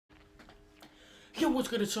Yo, what's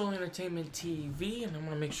good? It's Solely-Entertainment-Teevee, and I'm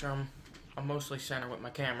gonna make sure I'm mostly centered with my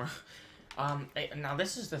camera. Now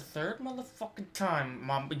this is the third motherfucking time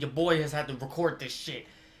your boy has had to record this shit,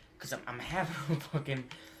 cause I'm having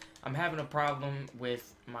I'm having a problem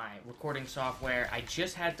with my recording software. I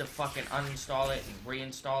just had to fucking uninstall it and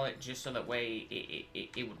reinstall it just so that way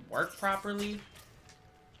it would work properly.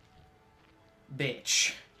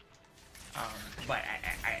 Bitch. But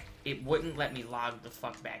it wouldn't let me log the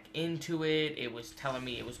fuck back into it. It was telling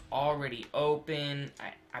me it was already open.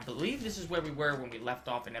 I believe this is where we were when we left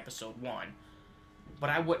off in episode 1.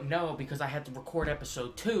 But I wouldn't know because I had to record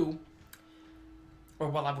episode 2. Or,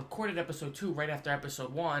 well, I recorded episode 2 right after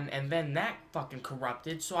episode 1, and then that fucking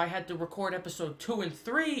corrupted, so I had to record episode 2 and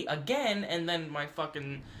 3 again, and then my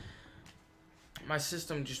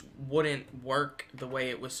system just wouldn't work the way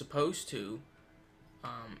it was supposed to.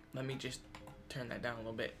 Let me just turn that down a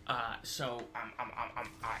little bit. So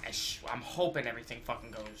I'm hoping everything fucking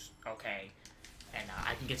goes okay, and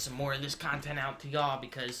I can get some more of this content out to y'all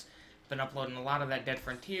because I've been uploading a lot of that Dead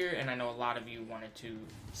Frontier, and I know a lot of you wanted to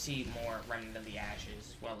see more Remnant of the Ashes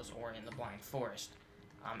as well as Ori and the Blind Forest.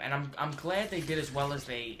 And I'm glad they did as well as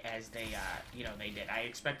they did. I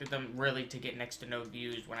expected them really to get next to no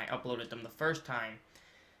views when I uploaded them the first time.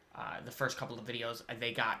 The first couple of videos,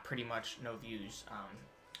 they got pretty much no views.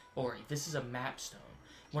 Ori, this is a map stone,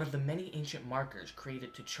 one of the many ancient markers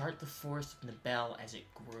created to chart the forest of Nibel as it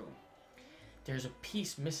grew. There's a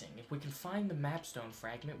piece missing. If we can find the mapstone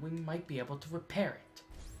fragment, we might be able to repair it.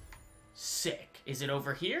 Sick. Is it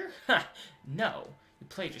over here? Ha! No. You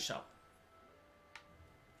played yourself.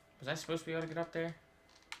 Was I supposed to be able to get up there?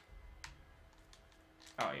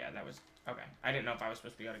 Oh, yeah, that was... Okay. I didn't know if I was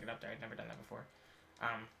supposed to be able to get up there. I'd never done that before.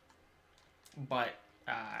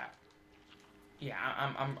 Yeah,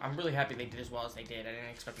 I'm really happy they did as well as they did. I didn't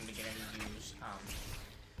expect them to get any views.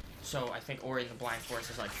 So I think Ori and the Blind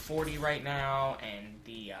Forest is like 40 right now, and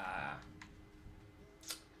the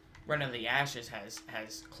Run of the Ashes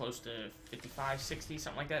has close to 55, 60,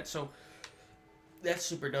 something like that. So that's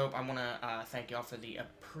super dope. I want to thank y'all for the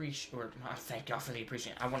appreciation.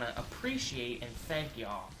 I want to appreciate and thank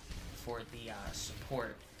y'all for the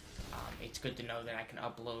support. It's good to know that I can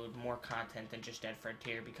upload more content than just Dead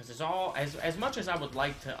Frontier, because as much as I would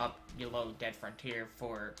like to upload Dead Frontier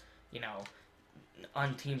for,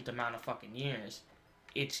 unteenth amount of fucking years,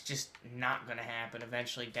 it's just not gonna happen.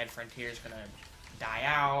 Eventually Dead Frontier is gonna die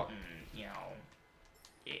out, and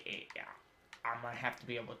I'm gonna have to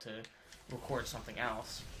be able to record something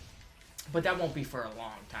else, but that won't be for a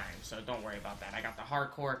long time, so don't worry about that. I got the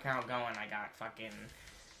hardcore account going, I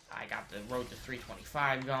got the road to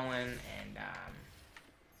 325 going,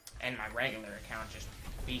 and my regular account just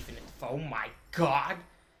beefing it. Oh my god!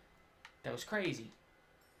 That was crazy.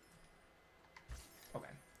 Okay.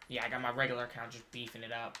 Yeah, I got my regular account just beefing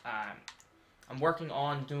it up. I'm working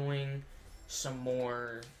on doing some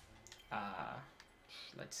more,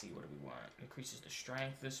 let's see, what do we want? Increases the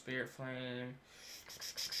strength of the Spirit Flame.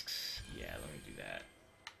 Yeah, let me do that.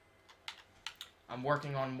 I'm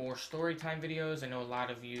working on more story time videos. I know a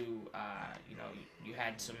lot of you, you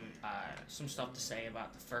had some stuff to say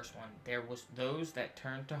about the first one. There was those that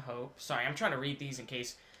turned to hope. Sorry, I'm trying to read these in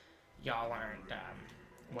case y'all aren't,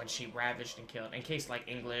 when she ravaged and killed. In case, like,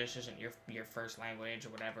 English isn't your first language or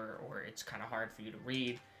whatever, or it's kind of hard for you to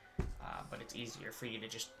read, but it's easier for you to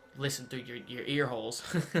just listen through your ear holes.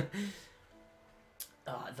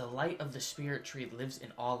 The light of the spirit tree lives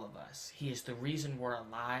in all of us. He is the reason we're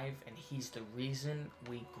alive, and he's the reason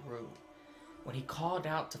we grew. When he called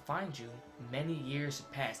out to find you, many years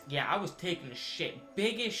had passed. Yeah, I was taking a shit.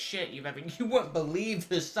 Biggest shit you wouldn't believe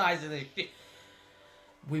the size of this shit.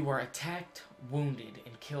 We were attacked, wounded,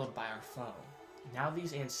 and killed by our foe. Now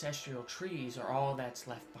these ancestral trees are all that's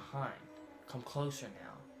left behind. Come closer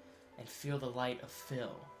now, and feel the light of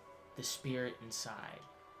Phil, the spirit inside.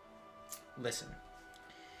 Listen.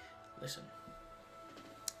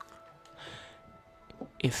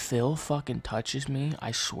 If Phil fucking touches me,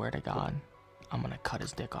 I swear to God, I'm gonna cut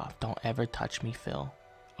his dick off. Don't ever touch me, Phil.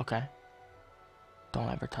 Okay? Don't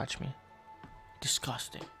ever touch me.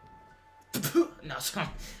 Disgusting. No,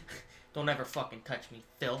 don't ever fucking touch me,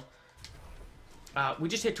 Phil. We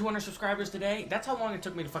just hit 200 subscribers today. That's how long it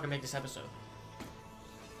took me to fucking make this episode.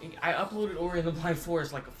 I uploaded Ori and the Blind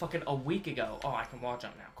Forest like a week ago. Oh, I can watch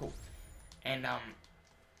up now. Cool. And,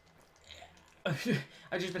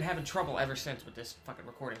 I've just been having trouble ever since with this fucking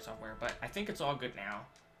recording software, but I think it's all good now.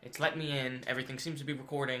 It's let me in. Everything seems to be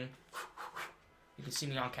recording. You can see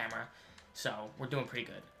me on camera, so we're doing pretty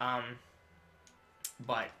good.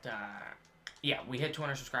 Yeah, we hit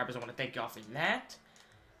 200 subscribers. I want to thank y'all for that.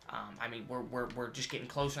 I mean, we're just getting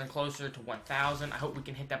closer and closer to 1,000. I hope we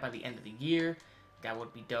can hit that by the end of the year. That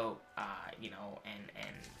would be dope. You know, and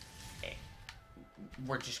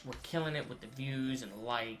we're killing it with the views and the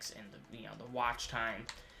likes and the, you know, the watch time.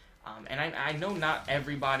 And I know not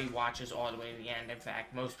everybody watches all the way to the end. In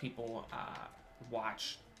fact, most people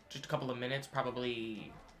watch just a couple of minutes,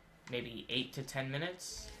 probably maybe 8 to 10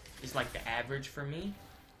 minutes is like the average for me.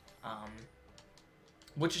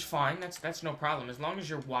 Which is fine. That's no problem. As long as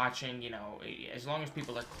you're watching, you know, as long as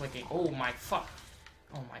people are clicking. Oh my fuck.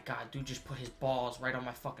 Oh my god, dude just put his balls right on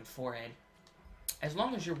my fucking forehead. As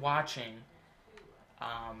long as you're watching,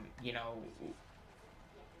 you know,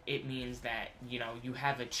 it means that, you know, you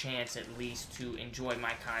have a chance at least to enjoy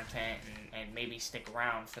my content and maybe stick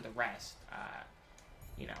around for the rest.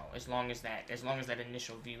 You know, as long as that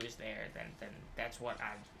initial view is there, then that's what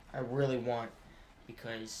I really want,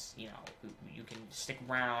 because, you know, you can stick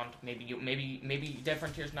around. Maybe Dead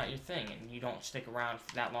Frontier's not your thing, and you don't stick around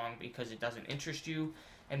for that long because it doesn't interest you,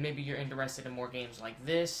 and maybe you're interested in more games like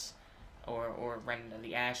this, or Rent into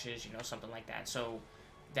the Ashes, you know, something like that. So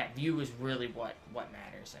that view is really what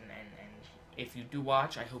matters, and if you do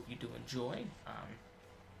watch, I hope you do enjoy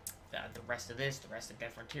the rest of this, the rest of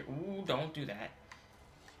Dead Frontier. Ooh, don't do that.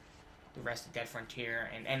 The rest of Dead Frontier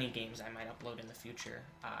and any games I might upload in the future,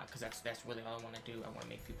 because that's really all I want to do. I want to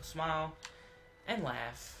make people smile and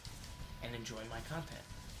laugh and enjoy my content.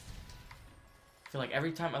 I feel like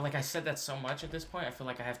every time, like I said that so much at this point, I feel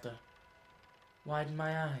like I have to widen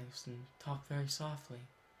my eyes and talk very softly.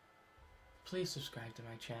 Please subscribe to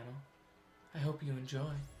my channel. I hope you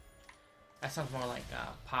enjoy. That sounds more like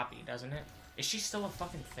Poppy, doesn't it? Is she still a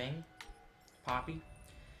fucking thing? Poppy?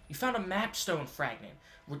 You found a mapstone fragment.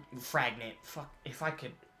 Fuck, if I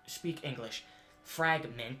could speak English.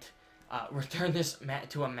 Fragment. Return this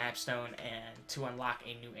to a mapstone and to unlock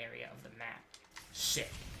a new area of the map.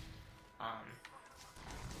 Sick.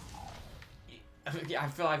 I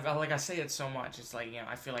feel like I say it so much. It's like, you know,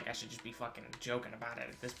 I feel like I should just be fucking joking about it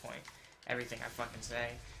at this point. Everything I fucking say.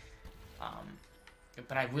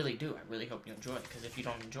 But I really do. I really hope you enjoy it. Because if you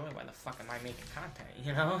don't enjoy it, why the fuck am I making content?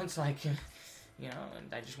 You know? It's like, you know,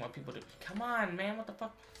 and I just want people to, come on, man, what the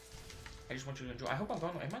fuck? I just want you to enjoy. I hope I'm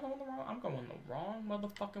going, am I going the wrong? I'm going the wrong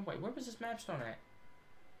motherfucking way. Where was this mapstone at?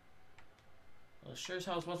 Well, sure as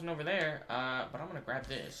hell wasn't over there. But I'm gonna grab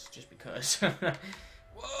this just because.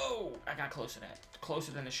 Whoa! I got close to that.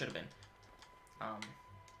 Closer than it should have been.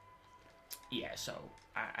 Yeah, so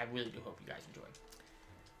I really do hope you guys enjoy.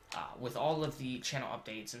 With all of the channel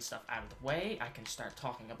updates and stuff out of the way, I can start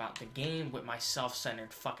talking about the game with my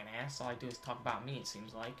self-centered fucking ass. All I do is talk about me, it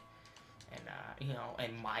seems like. And, you know,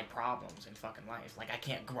 and my problems in fucking life. Like, I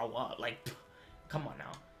can't grow up. Like, come on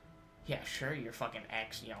now. Yeah, sure, your fucking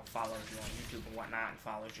ex, you know, follows you on YouTube and whatnot and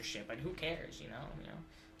follows your shit, but who cares, you know?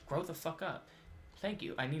 Grow the fuck up. Thank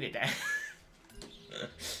you, I needed that.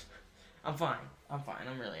 I'm fine. I'm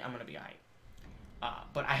gonna be alright.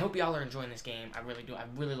 But I hope y'all are enjoying this game. I really do. I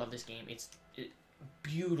really love this game. It's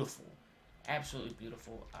beautiful. Absolutely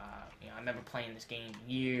beautiful. You know, I remember playing this game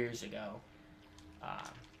years ago.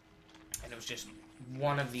 And it was just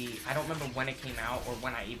one of the, I don't remember when it came out or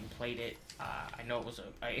when I even played it. I know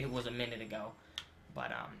it was a minute ago.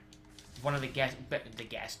 But one of the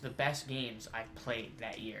best games I played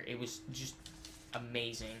that year. It was just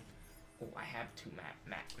amazing. Oh, I have 2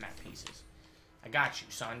 map pieces. I got you,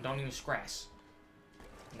 son. Don't even stress.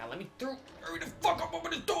 Now let me through. Hurry the fuck up,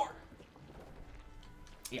 open this door.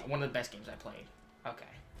 Yeah, one of the best games I played. Okay,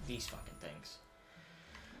 these fucking things.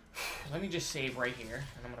 Let me just save right here,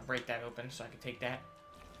 and I'm gonna break that open so I can take that.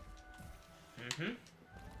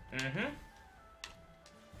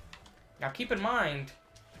 Now keep in mind,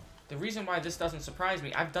 the reason why this doesn't surprise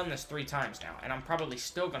me, I've done this 3 times now, and I'm probably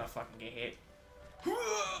still gonna fucking get hit.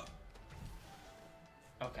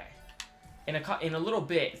 Okay. In a little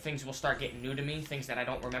bit, things will start getting new to me, things that I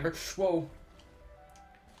don't remember. Whoa.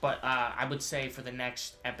 But I would say for the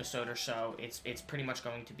next episode or so, it's pretty much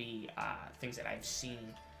going to be things that I've seen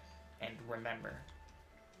and remember.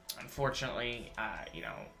 Unfortunately, you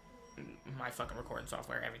know, my fucking recording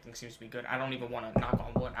software, everything seems to be good. I don't even want to knock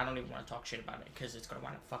on wood. I don't even want to talk shit about it because it's going to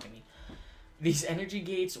wind up fucking me. These energy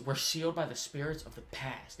gates were sealed by the spirits of the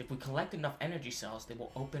past. If we collect enough energy cells, they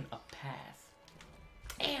will open a path.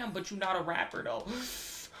 Damn, but you're not a rapper, though.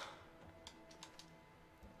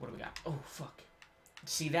 What do we got? Oh, fuck.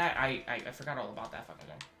 See that? I forgot all about that fucking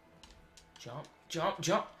one. Jump, jump,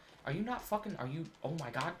 jump. Are you not fucking... Are you... Oh,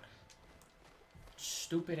 my God.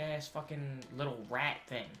 Stupid-ass fucking little rat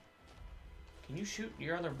thing. Can you shoot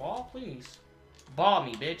your other ball, please? Ball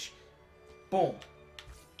me, bitch. Boom.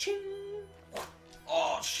 Ching.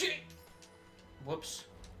 Oh, shit. Whoops.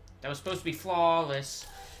 That was supposed to be flawless.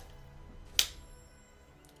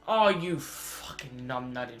 Oh, you fucking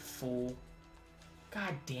numb-nutted fool.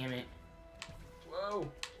 God damn it. Whoa.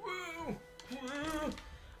 Whoa. Whoa.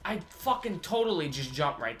 I fucking totally just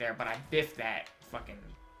jumped right there, but I biffed that fucking,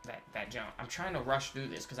 that jump. I'm trying to rush through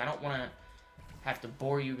this, because I don't want to have to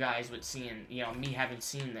bore you guys with seeing, you know, me having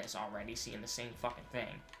seen this already, seeing the same fucking thing.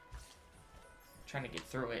 I'm trying to get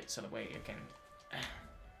through it so the way I can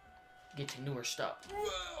get to newer stuff.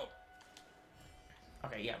 Whoa.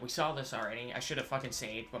 Okay, yeah, we saw this already. I should have fucking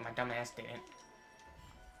saved, but my dumb ass didn't.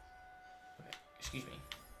 Okay, excuse me.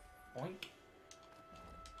 Boink.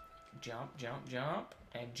 Jump, jump, jump.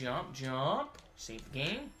 And jump, jump. Save the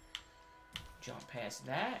game. Jump past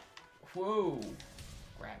that. Whoa.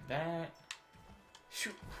 Grab that.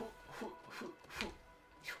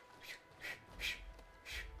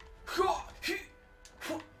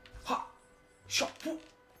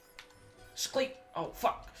 Sleep. Oh,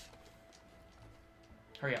 fuck.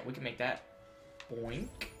 Hurry up, we can make that. Boink.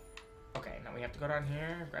 Okay, now we have to go down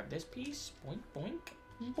here, grab this piece. Boink, boink,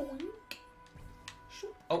 boink.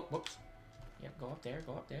 Shoot. Oh, whoops. Yep, go up there,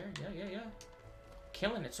 go up there. Yeah.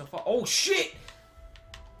 Killing it so far. Oh, shit!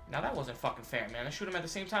 Now that wasn't fucking fair, man. I shoot him at the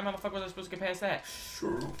same time. How the fuck was I supposed to get past that?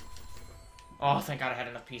 Sure. Oh, thank God I had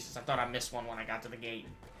enough pieces. I thought I missed one when I got to the gate.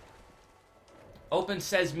 Open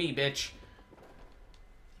says me, bitch.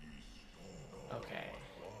 Okay.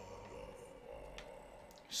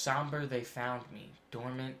 Somber, they found me,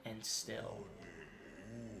 dormant and still.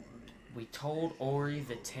 We told Ori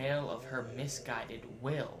the tale of her misguided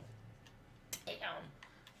will. Damn.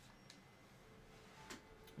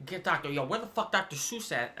 Get Dr. Yo, where the fuck Dr.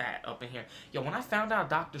 Seuss at up in here? Yo, when I found out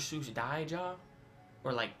Dr. Seuss died, y'all,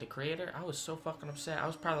 or like the creator, I was so fucking upset. I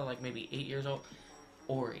was probably like maybe 8 years old.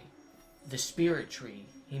 Ori, the spirit tree.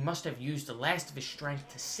 He must have used the last of his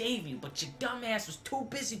strength to save you, but your dumbass was too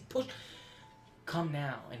busy pushing. Come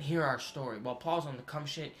now and hear our story. While pause on the come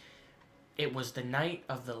shit, it was the night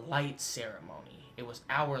of the light ceremony. It was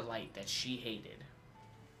our light that she hated.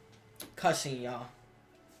 Cussing, y'all.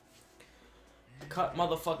 Cut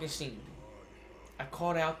motherfucking scene. I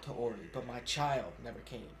called out to Ori, but my child never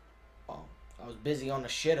came. Oh, I was busy on the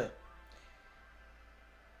shitter.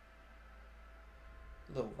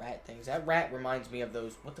 Little rat things. That rat reminds me of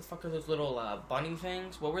those. What the fuck are those little bunny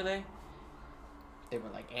things? What were they? They were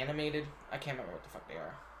like animated. I can't remember what the fuck they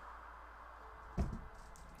are.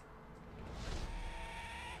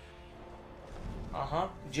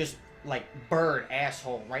 Just like bird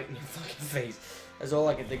asshole right in your fucking face. That's all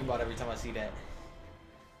I can think about every time I see that.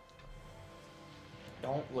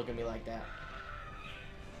 Don't look at me like that.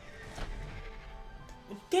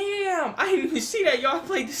 Damn! I didn't even see that, y'all. I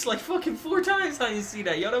played this like fucking 4 times. I didn't see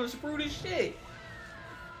that, yo. That was rude as shit.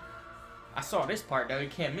 I saw this part though. You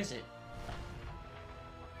can't miss it.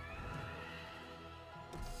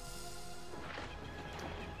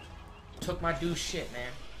 Took my dude's shit,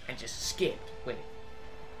 man, and just skipped with it.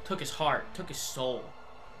 Took his heart, took his soul,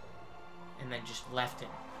 and then just left him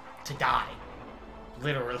to die.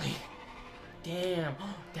 Literally. Damn,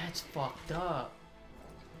 that's fucked up.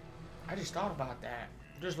 I just thought about that.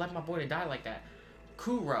 Just left my boy to die like that.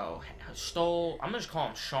 Kuro stole, I'm gonna just call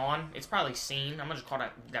him Sean. It's probably Scene. I'm gonna just call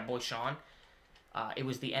that boy Sean. It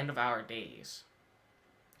was the end of our days.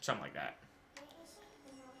 Something like that.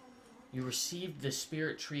 You received the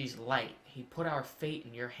spirit tree's light. He put our fate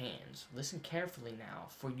in your hands. Listen carefully now,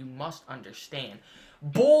 for you must understand.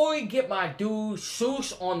 Boy, get my dude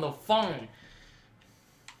Seuss on the phone.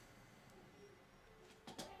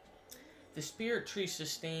 The spirit tree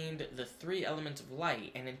sustained the 3 elements of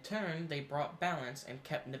light, and in turn, they brought balance and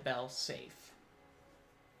kept Nibel safe.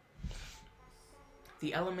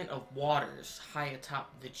 The element of waters high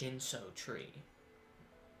atop the Jinso tree.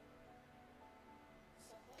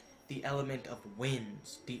 The element of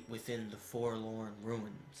winds deep within the forlorn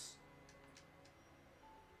ruins.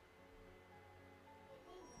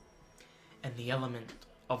 And the element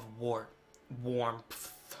of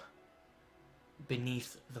warmth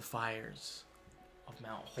beneath the fires of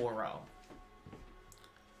Mount Horo.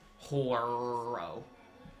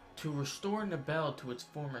 To restore Nibel to its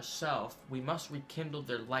former self, we must rekindle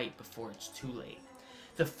their light before it's too late.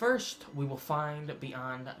 The first we will find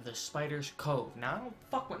beyond the Spider's Cove. Now, I don't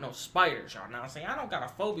fuck with no spiders, y'all. Now, I'm saying I don't got a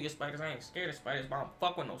phobia of spiders. I ain't scared of spiders, but I don't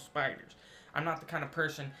fuck with no spiders. I'm not the kind of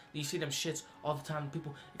person that you see them shits all the time.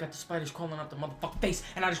 People, you got the spiders crawling up the motherfucking face,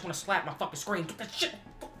 and I just want to slap my fucking screen. Get that shit in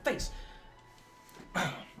the face.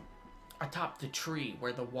 Atop the tree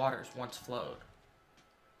where the waters once flowed.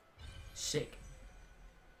 Sick.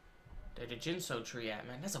 There's the Jinso tree at,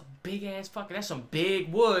 man. That's a big ass fucking. That's some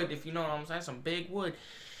big wood, if you know what I'm saying. That's some big wood.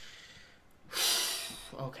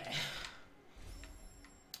 Okay.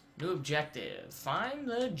 New objective. Find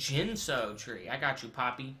the Jinso tree. I got you,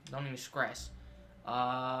 Poppy. Don't even stress.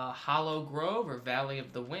 Hollow Grove or Valley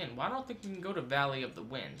of the Wind? Well, I don't think we can go to Valley of the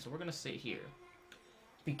Wind, so we're gonna sit here.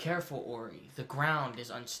 Be careful, Ori. The ground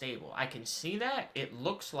is unstable. I can see that. It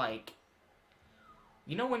looks like...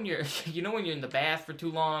 You know when you're in the bath for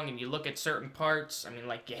too long and you look at certain parts, I mean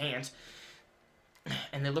like your hands,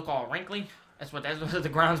 and they look all wrinkly? That's what the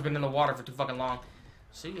ground's been in the water for too fucking long.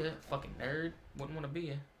 See ya, fucking nerd. Wouldn't want to be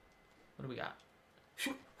ya. What do we got?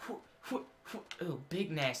 Oh,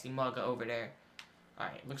 big nasty mugga over there.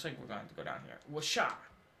 Alright, looks like we're going to go down here. Washa!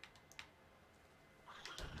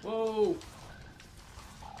 Whoa!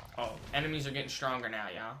 Oh, enemies are getting stronger now,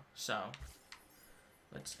 y'all. So,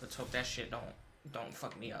 let's hope that shit don't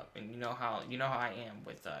fuck me up. And you know how I am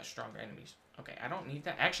with stronger enemies. Okay, I don't need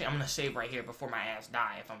that. Actually, I'm gonna save right here before my ass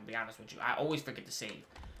die, if I'm gonna be honest with you. I always forget to save.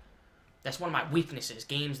 That's one of my weaknesses,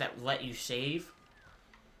 games that let you save.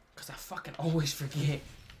 Because I fucking always forget.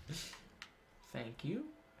 Thank you.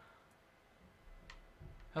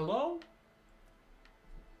 Hello?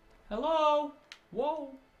 Hello?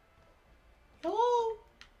 Whoa. Hello?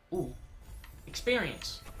 Ooh.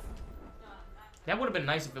 Experience. That would have been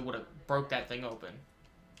nice if it would have broke that thing open.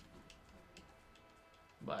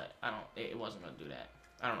 But it wasn't gonna do that.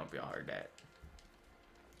 I don't know if y'all heard that.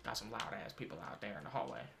 Got some loud ass people out there in the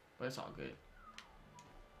hallway. But it's all good.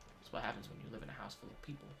 That's what happens when you live in a house full of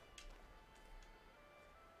people.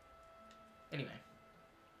 Anyway.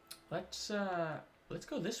 Let's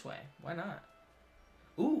go this way. Why not?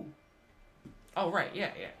 Ooh. Oh right,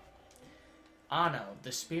 yeah. Anno,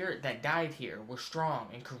 the spirit that died here, was strong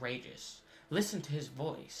and courageous. Listen to his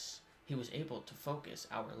voice. He was able to focus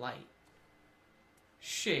our light.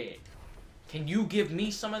 Shit. Can you give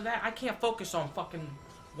me some of that? I can't focus on fucking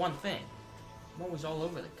one thing. I'm always all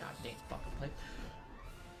over the goddamn fucking place.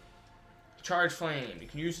 Charge Flame. You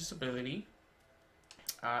can use this ability.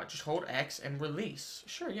 Just hold X and release.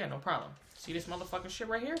 Sure, yeah, no problem. See this motherfucking shit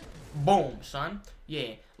right here? Boom, son.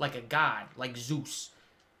 Yeah, like a god. Like Zeus.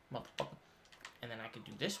 Motherfucker. And then I could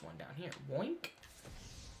do this one down here. Boink.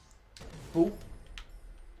 Boop.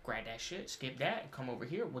 Grab that shit. Skip that. And come over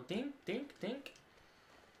here. Well, think.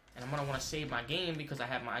 And I'm going to want to save my game because I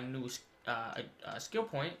have my new skill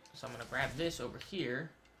point. So I'm going to grab this over here.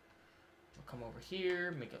 We'll come over here.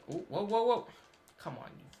 Make a... Ooh, whoa. Come on,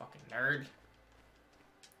 you fucking nerd.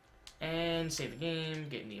 And save the game.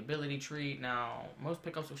 Get in the ability tree. Now, most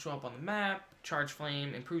pickups will show up on the map. Charge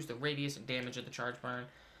Flame. Improves the radius and damage of the charge burn.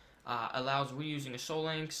 Allows reusing a soul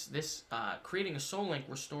links. This creating a soul link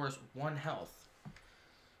restores 1 health.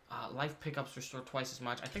 Life pickups restore twice as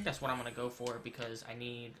much. I think that's what I'm gonna go for because I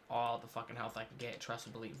need all the fucking health I can get. Trust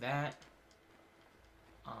and believe that.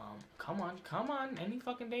 Come on. Any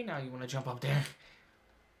fucking day now you wanna jump up there.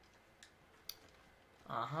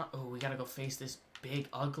 Oh, we gotta go face this big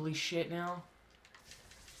ugly shit now.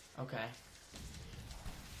 Okay.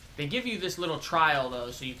 They give you this little trial,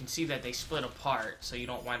 though, so you can see that they split apart, so you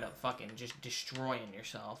don't wind up fucking just destroying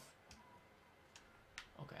yourself.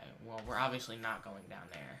 Okay, well, we're obviously not going down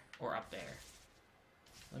there, or up there.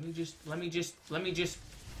 Let me just,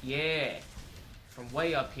 yeah, from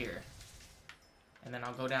way up here. And then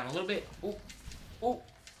I'll go down a little bit. Ooh,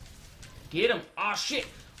 get him. Oh, shit.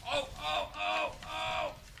 Oh.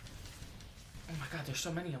 Oh my god, there's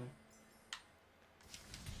so many of them.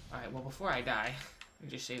 Alright, well, before I die...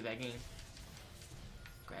 Let me just save that game.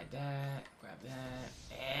 Grab that,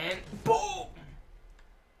 and boom!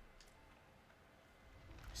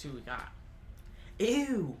 See what we got.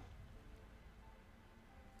 Ew!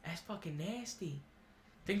 That's fucking nasty.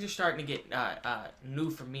 Things are starting to get new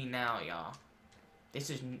for me now, y'all. This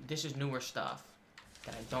is newer stuff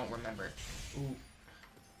that I don't remember. Ooh.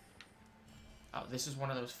 Oh, this is one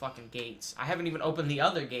of those fucking gates. I haven't even opened the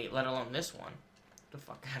other gate, let alone this one. Get the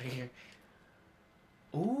fuck out of here.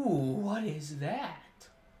 Ooh, what is that?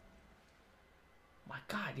 My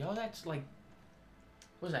god, yo, that's like...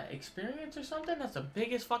 What is that, experience or something? That's the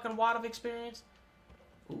biggest fucking wad of experience?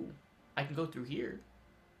 Ooh, I can go through here.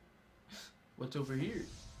 What's over here?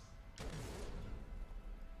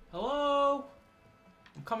 Hello?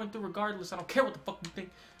 I'm coming through regardless. I don't care what the fuck you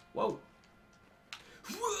think. Whoa.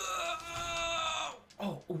 Whoa!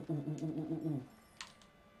 Oh, ooh.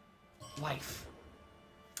 Life.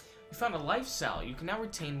 You found a life cell. You can now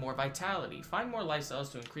retain more vitality. Find more life cells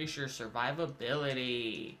to increase your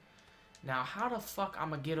survivability. Now, how the fuck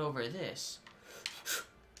I'm gonna get over this?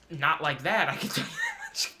 Not like that. I can tell you that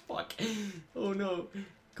much. Fuck. Oh no.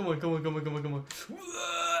 Come on.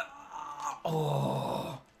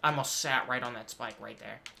 Oh. I almost sat right on that spike right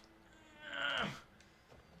there.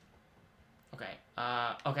 Okay.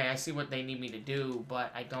 Okay, I see what they need me to do,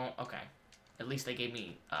 but I don't... Okay. At least they gave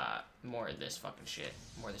me, more of this fucking shit.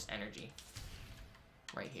 More of this energy.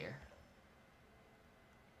 Right here.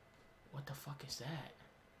 What the fuck is that?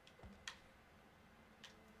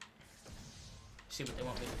 See what they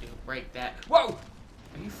want me to do. Break that. Whoa!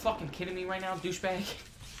 Are you fucking kidding me right now, douchebag?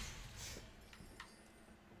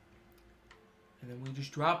 And then we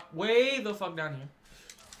just drop way the fuck down here.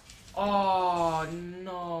 Oh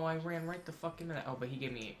no, I ran right the fuck into that. Oh, but he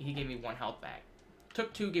gave me 1 health back.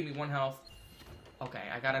 Took 2, gave me 1 health. Okay,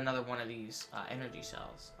 I got another one of these energy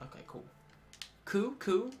cells. Okay, cool.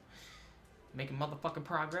 Cool. Making motherfucking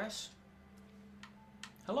progress.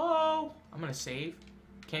 Hello? I'm gonna save.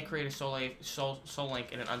 Can't create a soul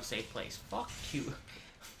link in an unsafe place. Fuck you.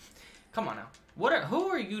 Come on now. Who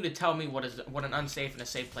are you to tell me what an unsafe and a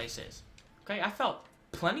safe place is? Okay, I felt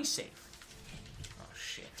plenty safe. Oh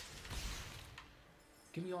shit.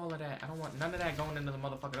 Give me all of that. I don't want none of that going into the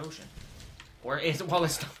motherfucking ocean. Or it's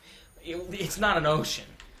not an ocean,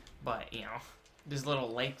 but you know, this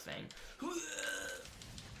little lake thing.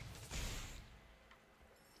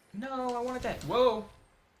 No, I wanted that. Whoa.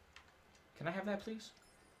 Can I have that, please?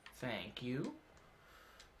 Thank you.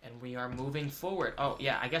 And we are moving forward. Oh,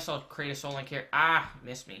 yeah, I guess I'll create a soul link here. Ah,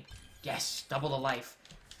 missed me. Yes, double the life.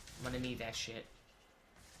 I'm gonna need that shit.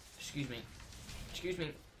 Excuse me.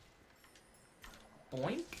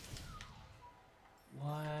 Boink.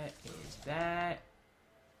 What is that?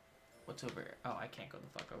 What's over here? Oh, I can't go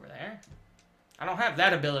the fuck over there. I don't have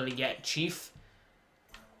that ability yet, Chief.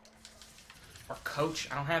 Or Coach.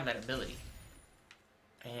 I don't have that ability.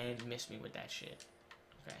 And miss me with that shit.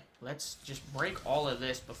 Okay, let's just break all of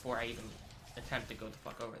this before I even attempt to go the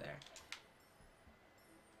fuck over there.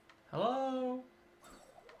 Hello?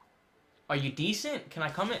 Are you decent? Can I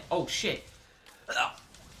come in? Oh, shit. Ugh.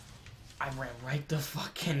 I ran right the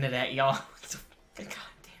fuck into that, y'all. God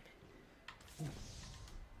damn it. Ooh.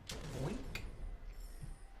 Boink.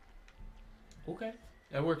 Okay.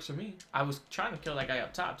 That works for me. I was trying to kill that guy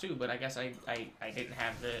up top, too, but I guess I didn't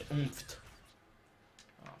have the oomph.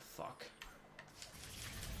 Oh, fuck.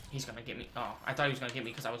 He's gonna get me. Oh, I thought he was gonna get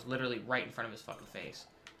me because I was literally right in front of his fucking face.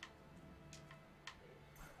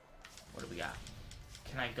 What do we got?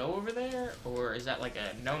 Can I go over there? Or is that like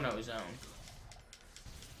a no-no zone?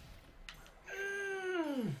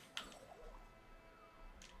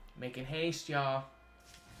 Making haste, y'all.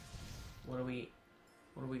 What do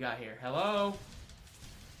we got here? Hello?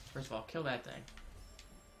 First of all, kill that thing.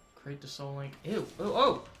 Create the soul link. Ew.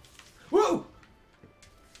 Oh! Woo!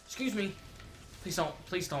 Excuse me. Please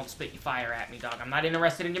don't spit your fire at me, dog. I'm not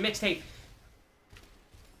interested in your mixtape.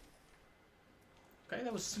 Okay,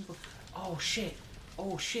 that was simple. Oh shit.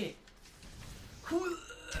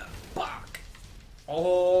 Fuck.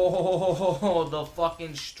 Oh, the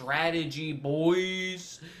fucking strategy,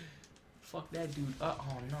 boys. Fuck that dude.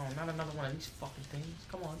 Oh no, not another one of these fucking things.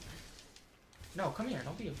 Come on. No, come here.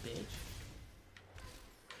 Don't be a bitch.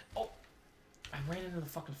 Oh, I ran into the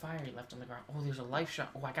fucking fire he left on the ground. Oh, there's a life shot.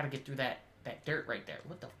 Oh, I gotta get through that dirt right there.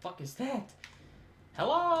 What the fuck is that?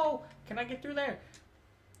 Hello? Can I get through there?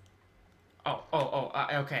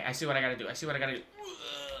 Okay. I see what I gotta do.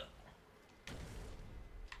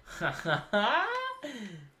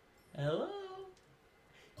 Hello?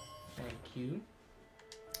 Thank you.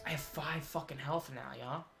 I have 5 fucking health now,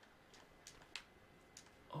 y'all.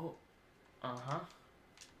 Oh. Uh-huh.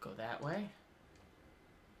 Go that way.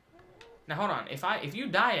 Now, hold on. If you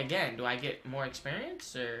die again, do I get more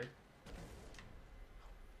experience, or...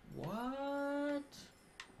 What?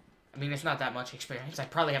 I mean, it's not that much experience. I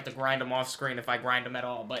probably have to grind them off screen if I grind them at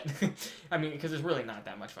all, but... I mean, because it's really not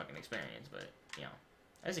that much fucking experience, but, you know.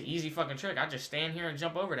 That's an easy fucking trick. I just stand here and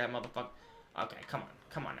jump over that motherfucker. Okay, come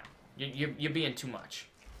on now. You're being too much.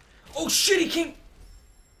 Oh, shit, he came...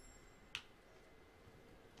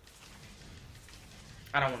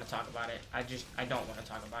 I don't want to talk about it. I don't want to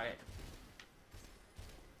talk about it.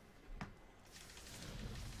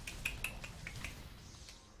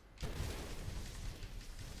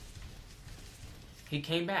 He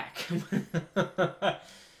came back.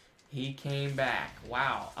 He came back.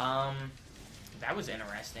 Wow. That was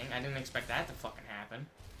interesting. I didn't expect that to fucking happen.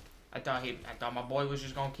 I thought my boy was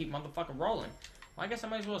just gonna keep motherfucking rolling. Well, I guess I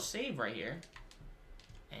might as well save right here.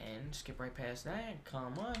 And skip right past that.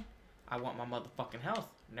 Come on. I want my motherfucking health,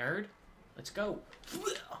 nerd. Let's go.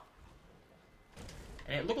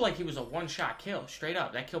 And it looked like he was a one-shot kill. Straight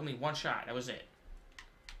up. That killed me one shot. That was it.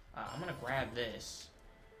 I'm gonna grab this.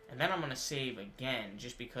 And then I'm gonna save again,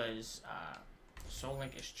 just because Soul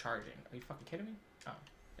Link is charging. Are you fucking kidding me? Oh,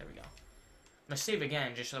 there we go. I'm gonna save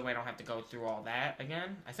again, just so that way I don't have to go through all that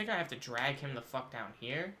again. I think I have to drag him the fuck down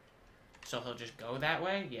here. So he'll just go that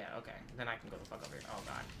way? Yeah, okay. Then I can go the fuck over here. Oh,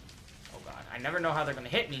 God. Oh, God. I never know how they're gonna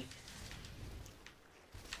hit me.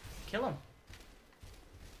 Kill him.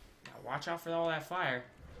 Now, watch out for all that fire.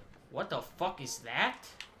 What the fuck is that?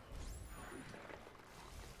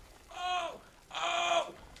 Oh!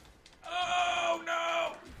 Oh! Oh,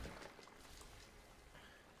 no!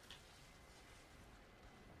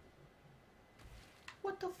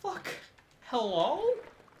 What the fuck? Hello?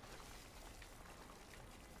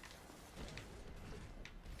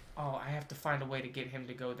 Oh, I have to find a way to get him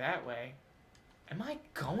to go that way. Am I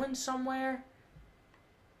going somewhere?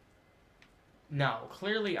 No,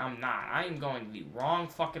 clearly I'm not. I am going the wrong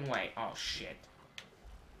fucking way. Oh, shit.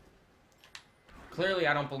 Clearly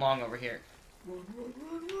I don't belong over here. Run, run,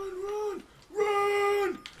 run, run, run,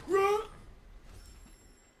 run, run.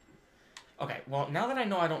 Okay, well, now that I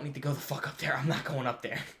know I don't need to go the fuck up there, I'm not going up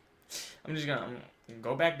there. I'm gonna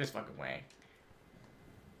go back this fucking way.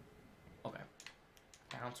 Okay.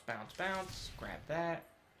 Bounce, bounce, bounce. Grab that.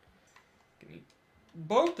 Give me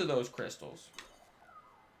both of those crystals.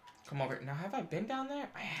 Come over. Now, have I been down there?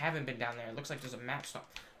 I haven't been down there. It looks like there's a map stop.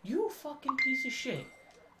 You fucking piece of shit.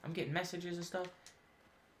 I'm getting messages and stuff.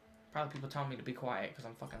 Probably people telling me to be quiet because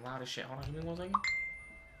I'm fucking loud as shit. Hold on, give me 1 second.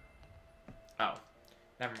 Oh.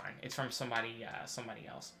 Never mind. It's from somebody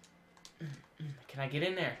else. Can I get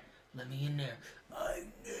in there? Let me in there. I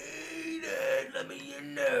need it. Let me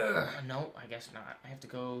in there. No, I guess not. I have to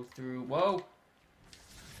go through... Whoa.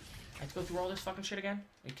 I have to go through all this fucking shit again?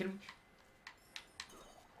 Are you kidding me?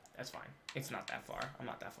 That's fine. It's not that far. I'm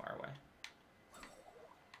not that far away.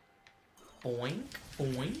 Boink,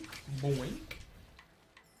 boink, boink.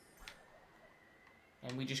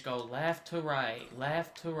 And we just go left to right,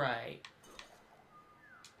 left to right.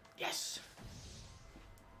 Yes!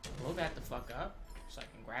 Blow that the fuck up so I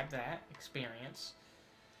can grab that experience.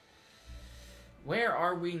 Where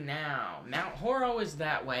are we now? Mount Horo is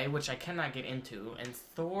that way, which I cannot get into, and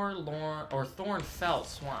Thornfell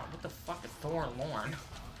Swamp. What the fuck is Thornlorn?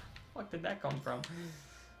 What did that come from?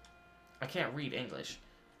 I can't read English.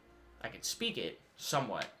 I can speak it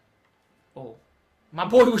somewhat. Oh, my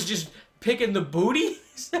boy was just picking the booty.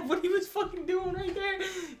 Is that what he was fucking doing right there?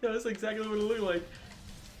 Yeah, that's exactly what it looked like.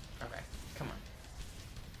 Okay, come on.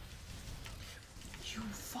 You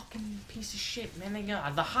fucking piece of shit, man. They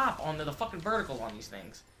got the hop onto the fucking vertical on these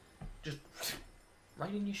things. Just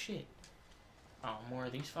right in your shit. Oh, more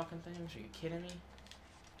of these fucking things? Are you kidding me?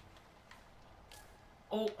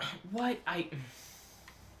 Oh, what?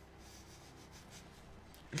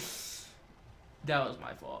 That was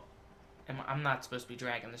my fault. I'm not supposed to be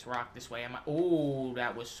dragging this rock this way, am I? Oh,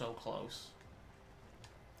 that was so close.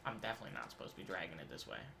 I'm definitely not supposed to be dragging it this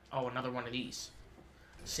way. Oh, another one of these.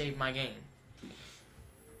 Save my game.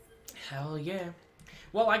 Hell yeah.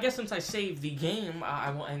 Well, I guess since I saved the game, I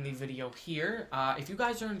will end the video here. If you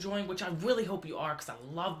guys are enjoying, which I really hope you are, because I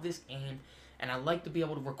love this game, and I like to be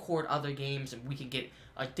able to record other games, and we can get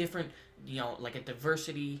a different, you know, like a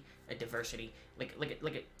diverse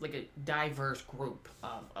group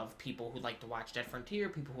of people who like to watch Dead Frontier,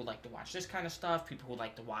 people who like to watch this kind of stuff, people who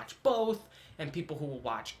like to watch both, and people who will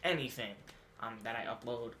watch anything that I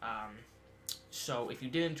upload. So if you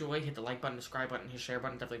did enjoy, hit the like button, the subscribe button, hit the share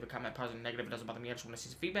button, definitely leave a comment, positive, negative, it doesn't bother me, I just want to see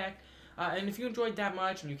some feedback. And if you enjoyed that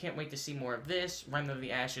much and you can't wait to see more of this, Remnant of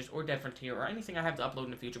the Ashes, or Dead Frontier, or anything I have to upload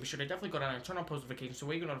in the future, be sure to definitely go down and turn on post notifications so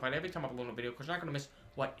you get notified every time I upload a video, because you're not going to miss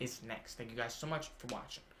what is next. Thank you guys so much for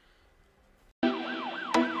watching.